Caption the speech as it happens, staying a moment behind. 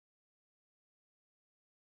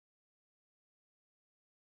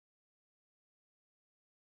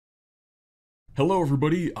Hello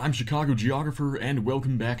everybody, I'm Chicago Geographer and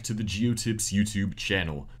welcome back to the Geotips YouTube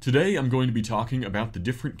channel. Today I'm going to be talking about the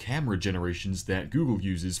different camera generations that Google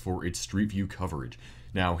uses for its Street View coverage.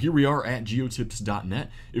 Now here we are at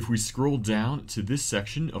geotips.net. If we scroll down to this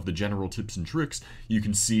section of the general tips and tricks, you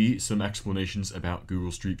can see some explanations about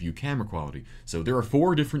Google Street View camera quality. So there are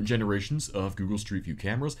 4 different generations of Google Street View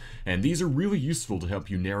cameras, and these are really useful to help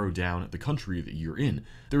you narrow down the country that you're in.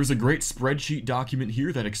 There is a great spreadsheet document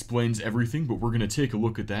here that explains everything, but we're going to take a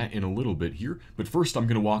look at that in a little bit here. But first I'm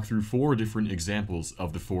going to walk through 4 different examples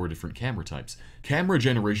of the 4 different camera types. Camera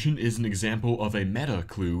generation is an example of a meta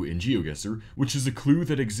clue in GeoGuessr, which is a clue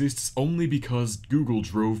that exists only because Google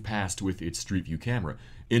drove past with its Street View camera.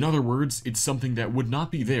 In other words, it's something that would not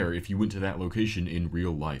be there if you went to that location in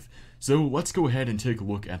real life. So let's go ahead and take a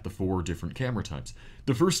look at the 4 different camera types.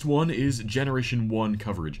 The first one is Generation 1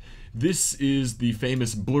 coverage. This is the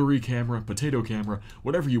famous blurry camera, potato camera,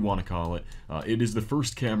 whatever you want to call it. It is the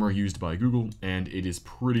first camera used by Google, and it is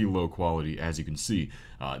pretty low quality, as you can see.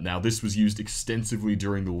 Now, this was used extensively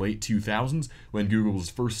during the late 2000s, when Google was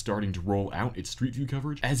first starting to roll out its Street View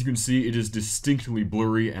coverage. As you can see, it is distinctly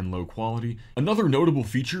blurry and low quality. Another notable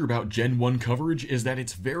feature about Gen 1 coverage is that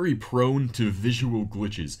it's very prone to visual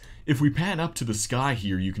glitches. If we pan up to the sky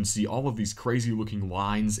here, you can see all of these crazy looking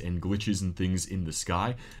lines and glitches and things in the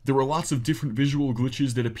sky. There are lots of different visual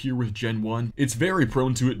glitches that appear with Gen 1. It's very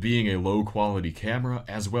prone to it being a low quality camera,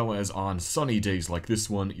 as well as on sunny days like this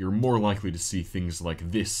one, you're more likely to see things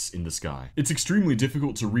like this in the sky. It's extremely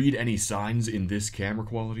difficult to read any signs in this camera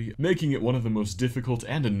quality, making it one of the most difficult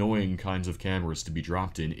and annoying kinds of cameras to be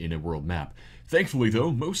dropped in a world map. Thankfully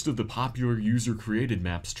though, most of the popular user-created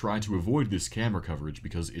maps try to avoid this camera coverage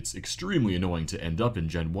because it's extremely annoying to end up in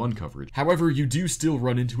Gen 1 coverage. However, you do still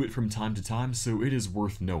run into it from time to time, so it is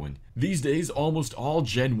worth knowing. These days, almost all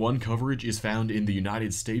Gen 1 coverage is found in the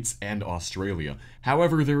United States and Australia.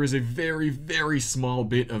 However, there is a very small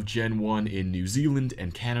bit of Gen 1 in New Zealand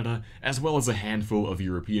and Canada, as well as a handful of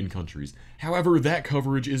European countries. However, that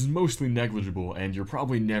coverage is mostly negligible, and you're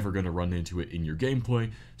probably never going to run into it in your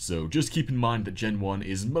gameplay, so just keep in mind that Gen 1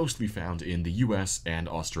 is mostly found in the US and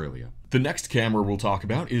Australia. The next camera we'll talk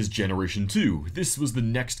about is Generation 2. This was the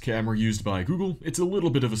next camera used by Google. It's a little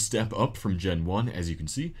bit of a step up from Gen 1, as you can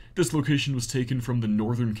see. This location was taken from the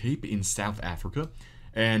Northern Cape in South Africa.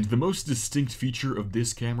 And the most distinct feature of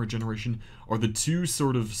this camera generation are the 2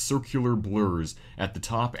 sort of circular blurs at the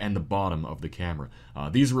top and the bottom of the camera.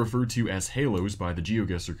 These are referred to as halos by the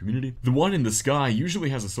GeoGuessr community. The one in the sky usually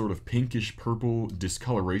has a sort of pinkish purple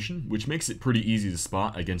discoloration, which makes it pretty easy to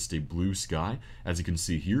spot against a blue sky, as you can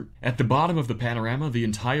see here. At the bottom of the panorama, the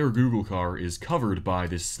entire Google car is covered by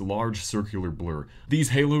this large circular blur. These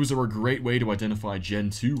halos are a great way to identify Gen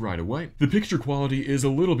 2 right away. The picture quality is a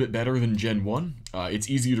little bit better than Gen 1. It's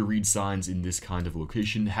easier to read signs in this kind of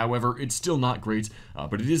location. However, it's still not great,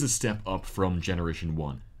 but it is a step up from Generation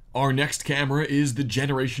 1. Our next camera is the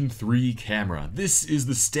Generation 3 camera. This is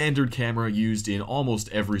the standard camera used in almost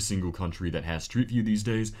every single country that has Street View these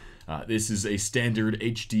days. This is a standard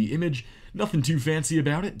HD image. Nothing too fancy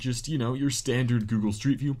about it, just, you know, your standard Google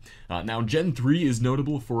Street View. Now, Gen 3 is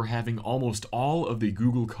notable for having almost all of the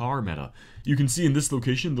Google car meta. You can see in this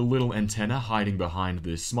location the little antenna hiding behind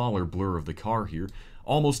the smaller blur of the car here.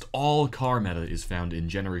 Almost all car meta is found in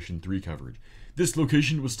Generation 3 coverage. This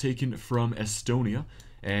location was taken from Estonia,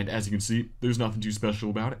 and as you can see, there's nothing too special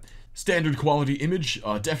about it. Standard quality image,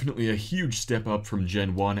 definitely a huge step up from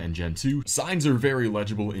Gen 1 and Gen 2. Signs are very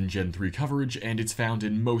legible in Gen 3 coverage, and it's found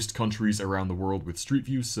in most countries around the world with Street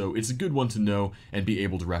View, so it's a good one to know and be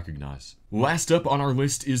able to recognize. Last up on our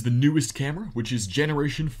list is the newest camera, which is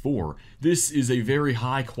Generation 4. This is a very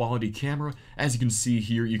high quality camera. As you can see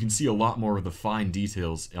here, you can see a lot more of the fine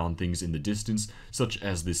details on things in the distance, such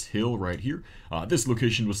as this hill right here. This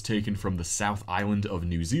location was taken from the South Island of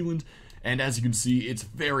New Zealand. And as you can see, it's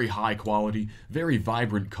very high quality, very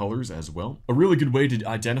vibrant colors as well. A really good way to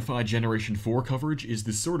identify Generation 4 coverage is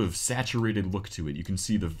this sort of saturated look to it. You can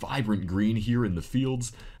see the vibrant green here in the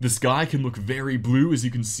fields. The sky can look very blue, as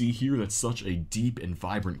you can see here. That's such a deep and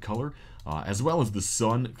vibrant color. As well as the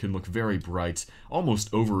sun can look very bright,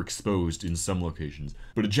 almost overexposed in some locations.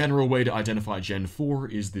 But a general way to identify Gen 4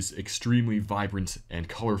 is this extremely vibrant and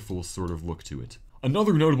colorful sort of look to it.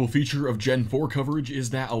 Another notable feature of Gen 4 coverage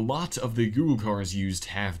is that a lot of the Google cars used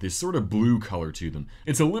have this sort of blue color to them.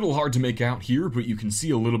 It's a little hard to make out here, but you can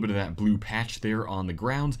see a little bit of that blue patch there on the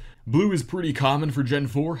ground. Blue is pretty common for Gen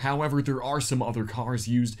 4, however there are some other cars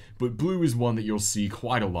used, but blue is one that you'll see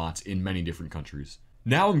quite a lot in many different countries.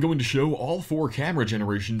 Now I'm going to show all 4 camera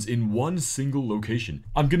generations in one single location.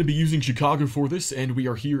 I'm going to be using Chicago for this, and we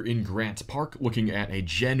are here in Grant Park looking at a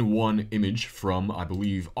Gen 1 image from, I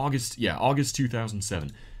believe, August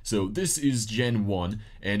 2007. So this is Gen 1,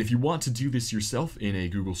 and if you want to do this yourself in a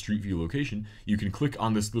Google Street View location, you can click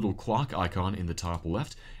on this little clock icon in the top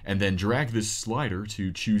left, and then drag this slider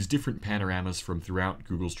to choose different panoramas from throughout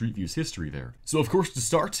Google Street View's history there. So of course to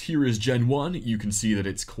start, here is Gen 1, you can see that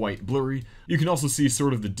it's quite blurry. You can also see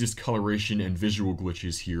sort of the discoloration and visual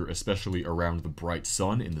glitches here, especially around the bright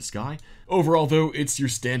sun in the sky. Overall though, it's your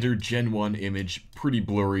standard Gen 1 image, pretty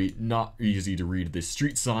blurry, not easy to read this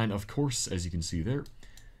street sign of course, as you can see there.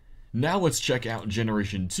 Now let's check out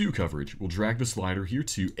Generation 2 coverage. We'll drag the slider here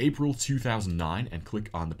to April 2009 and click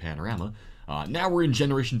on the panorama. Now we're in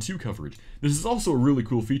Generation 2 coverage. This is also a really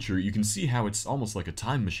cool feature. You can see how it's almost like a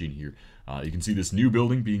time machine here. You can see this new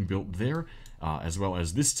building being built there, as well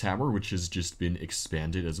as this tower, which has just been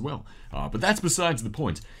expanded as well. But that's besides the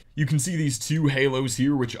point. You can see these 2 halos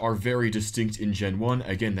here, which are very distinct in Gen 1.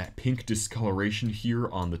 Again, that pink discoloration here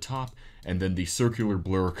on the top, and then the circular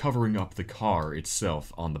blur covering up the car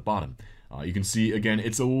itself on the bottom. You can see, again,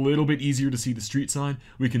 it's a little bit easier to see the street sign.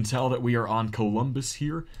 We can tell that we are on Columbus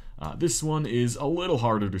here. This one is a little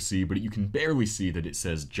harder to see, but you can barely see that it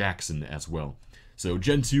says Jackson as well. So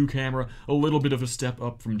Gen 2 camera, a little bit of a step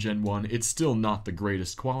up from Gen 1. It's still not the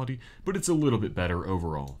greatest quality, but it's a little bit better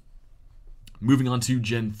overall. Moving on to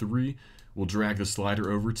Gen 3, we'll drag the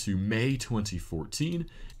slider over to May 2014.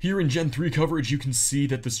 Here in Gen 3 coverage, you can see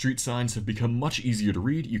that the street signs have become much easier to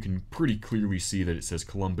read. You can pretty clearly see that it says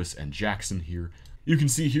Columbus and Jackson here. You can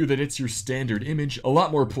see here that it's your standard image, a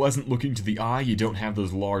lot more pleasant looking to the eye. You don't have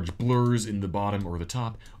those large blurs in the bottom or the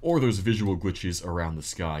top, or those visual glitches around the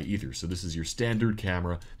sky either. So this is your standard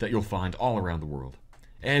camera that you'll find all around the world.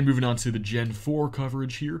 And moving on to the Gen 4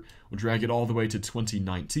 coverage here, we'll drag it all the way to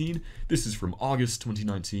 2019. This is from August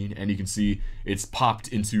 2019, and you can see it's popped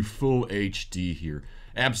into full HD here.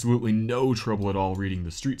 Absolutely no trouble at all reading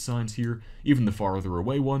the street signs here, even the farther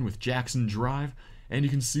away one with Jackson Drive. And you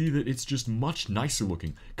can see that it's just much nicer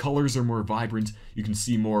looking. Colors are more vibrant, you can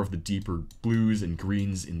see more of the deeper blues and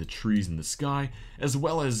greens in the trees in the sky, as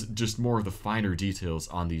well as just more of the finer details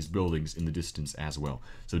on these buildings in the distance as well.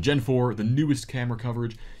 So Gen 4, the newest camera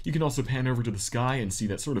coverage. You can also pan over to the sky and see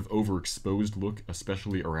that sort of overexposed look,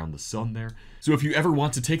 especially around the sun there. So if you ever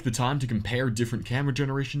want to take the time to compare different camera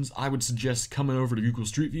generations, I would suggest coming over to Google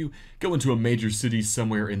Street View, go into a major city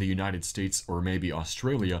somewhere in the United States or maybe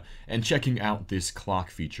Australia, and checking out this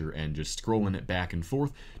clock feature and just scrolling it back and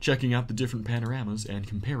forth, checking out the different panoramas and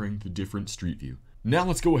comparing the different Street View. Now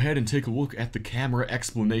let's go ahead and take a look at the camera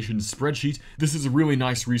explanation spreadsheet. This is a really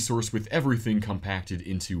nice resource with everything compacted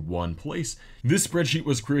into one place. This spreadsheet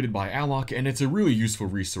was created by Alok, and it's a really useful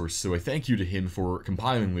resource, so I thank you to him for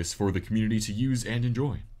compiling this for the community to use and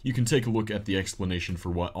enjoy. You can take a look at the explanation for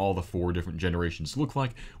what all the 4 different generations look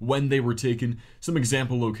like, when they were taken, some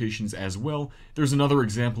example locations as well. There's another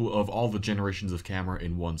example of all the generations of camera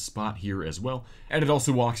in one spot here as well, and it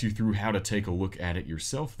also walks you through how to take a look at it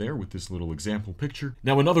yourself there with this little example picture.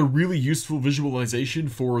 Now another really useful visualization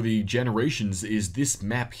for the generations is this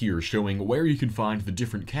map here showing where you can find the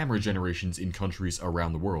different camera generations in countries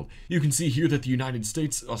around the world. You can see here that the United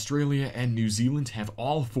States, Australia, and New Zealand have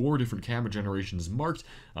all 4 different camera generations marked.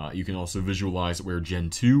 You can also visualize where Gen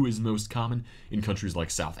 2 is most common in countries like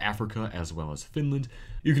South Africa as well as Finland.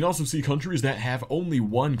 You can also see countries that have only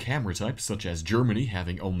one camera type, such as Germany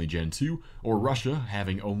having only Gen 2, or Russia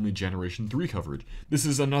having only Generation 3 coverage. This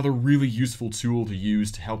is another really useful tool to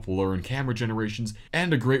use to help learn camera generations,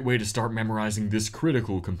 and a great way to start memorizing this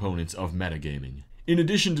critical component of metagaming. In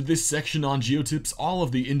addition to this section on Geotips, all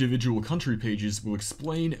of the individual country pages will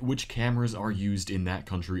explain which cameras are used in that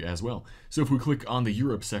country as well. So if we click on the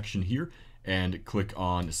Europe section here, and click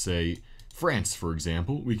on, say, France, for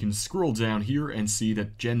example, we can scroll down here and see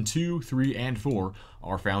that Gen 2, 3, and 4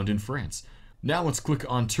 are found in France. Now let's click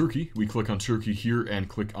on Turkey. We click on Turkey here and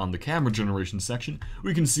click on the camera generation section.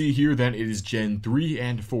 We can see here that it is Gen 3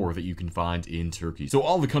 and 4 that you can find in Turkey. So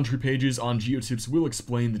all the country pages on Geotips will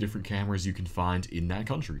explain the different cameras you can find in that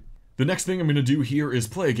country. The next thing I'm going to do here is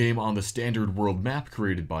play a game on the standard world map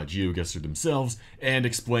created by GeoGuessr themselves and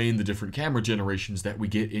explain the different camera generations that we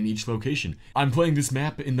get in each location. I'm playing this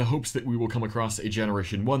map in the hopes that we will come across a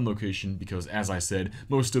Generation 1 location because, as I said,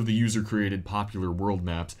 most of the user-created popular world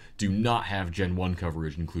maps do not have Gen 1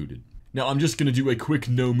 coverage included. Now I'm just going to do a quick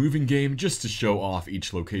no moving game just to show off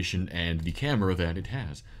each location and the camera that it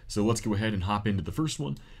has. So let's go ahead and hop into the first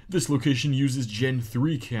one. This location uses Gen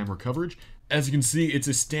 3 camera coverage. As you can see, it's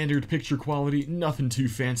a standard picture quality, nothing too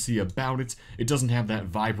fancy about it. It doesn't have that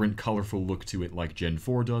vibrant, colorful look to it like Gen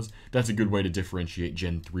 4 does. That's a good way to differentiate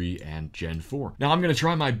Gen 3 and Gen 4. Now I'm going to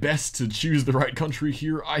try my best to choose the right country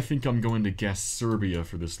here. I think I'm going to guess Serbia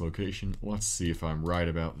for this location. Let's see if I'm right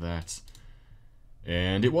about that.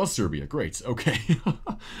 And it was Serbia. Great. Okay.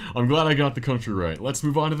 I'm glad I got the country right. Let's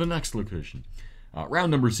move on to the next location.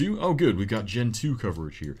 Round number 2. Oh, good. We've got Gen 2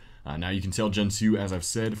 coverage here. Now you can tell Gen 2, as I've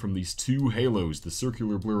said, from these two halos, the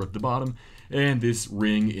circular blur at the bottom, and this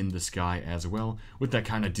ring in the sky as well, with that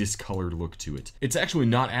kind of discolored look to it. It's actually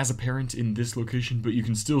not as apparent in this location, but you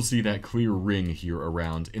can still see that clear ring here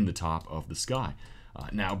around in the top of the sky.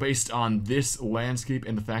 Now, based on this landscape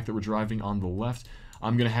and the fact that we're driving on the left,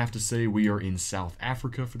 I'm going to have to say we are in South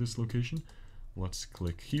Africa for this location. Let's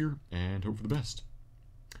click here and hope for the best.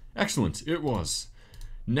 Excellent, it was.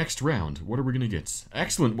 Next round, what are we going to get?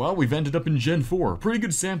 Excellent, well, we've ended up in Gen 4. Pretty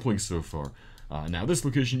good sampling so far. Now, this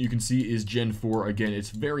location you can see is Gen 4. Again, it's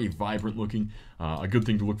very vibrant looking. A good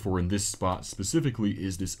thing to look for in this spot specifically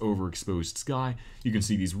is this overexposed sky. You can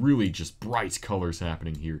see these really just bright colors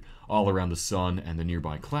happening here, all around the sun and the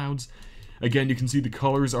nearby clouds. Again, you can see the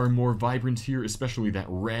colors are more vibrant here, especially that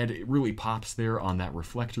red. It really pops there on that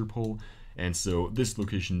reflector pole. And so this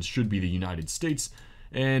location should be the United States.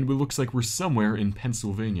 And it looks like we're somewhere in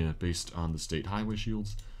Pennsylvania based on the state highway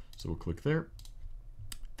shields. So we'll click there.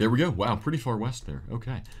 There we go. Wow, pretty far west there.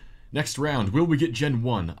 Okay. Next round, will we get Gen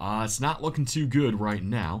 1? It's not looking too good right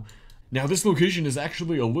now. Now this location is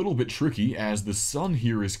actually a little bit tricky as the sun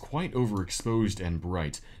here is quite overexposed and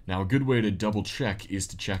bright. Now a good way to double check is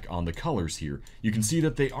to check on the colors here. You can see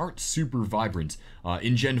that they aren't super vibrant.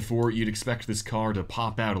 In Gen 4 you'd expect this car to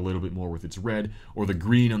pop out a little bit more with its red, or the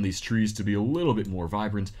green on these trees to be a little bit more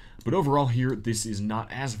vibrant, but overall here this is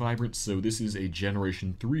not as vibrant, so this is a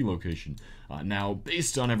Generation 3 location. Now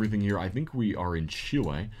based on everything here, I think we are in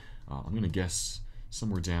Chile. I'm going to guess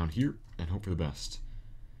somewhere down here and hope for the best.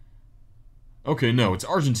 Okay, no, it's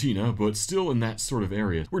Argentina, but still in that sort of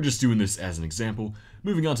area. We're just doing this as an example.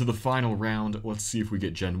 Moving on to the final round, let's see if we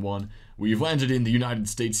get Gen 1. We've landed in the United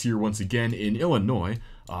States here once again in Illinois,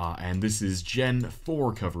 and this is Gen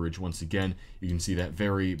 4 coverage once again. You can see that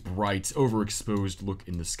very bright, overexposed look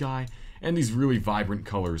in the sky, and these really vibrant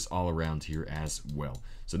colors all around here as well.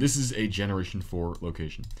 So this is a Generation 4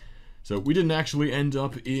 location. So we didn't actually end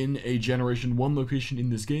up in a Generation 1 location in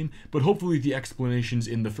this game, but hopefully the explanations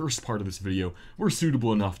in the first part of this video were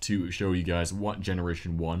suitable enough to show you guys what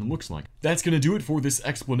Generation 1 looks like. That's going to do it for this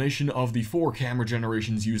explanation of the 4 camera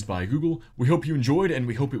generations used by Google. We hope you enjoyed and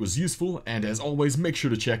we hope it was useful, and as always, make sure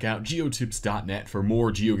to check out geotips.net for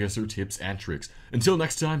more GeoGuessr tips and tricks. Until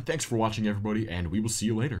next time, thanks for watching everybody, and we will see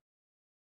you later.